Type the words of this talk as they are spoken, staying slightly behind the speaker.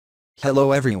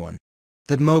Hello everyone.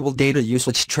 The mobile data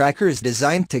usage tracker is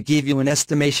designed to give you an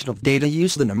estimation of data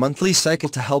used in a monthly cycle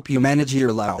to help you manage your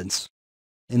allowance.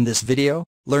 In this video,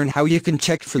 learn how you can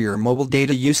check for your mobile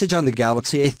data usage on the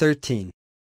Galaxy A13.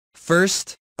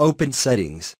 First, open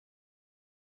Settings.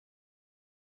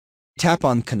 Tap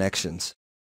on Connections.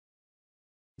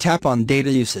 Tap on Data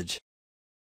Usage.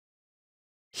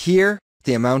 Here,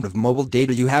 the amount of mobile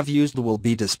data you have used will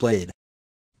be displayed.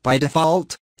 By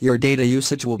default, your data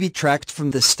usage will be tracked from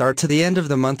the start to the end of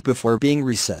the month before being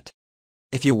reset.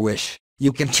 If you wish,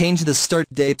 you can change the start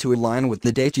date to align with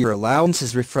the date your allowance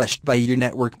is refreshed by your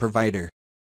network provider.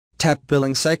 Tap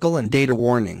Billing Cycle and Data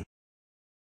Warning.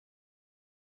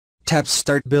 Tap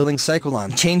Start Billing Cycle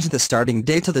and change the starting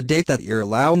date to the date that your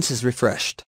allowance is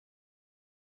refreshed.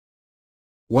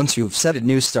 Once you've set a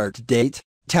new start date,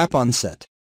 tap on Set.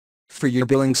 For your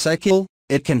billing cycle,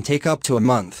 it can take up to a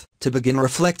month to begin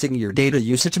reflecting your data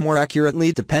usage more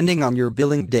accurately depending on your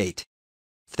billing date.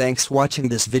 Thanks for watching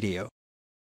this video.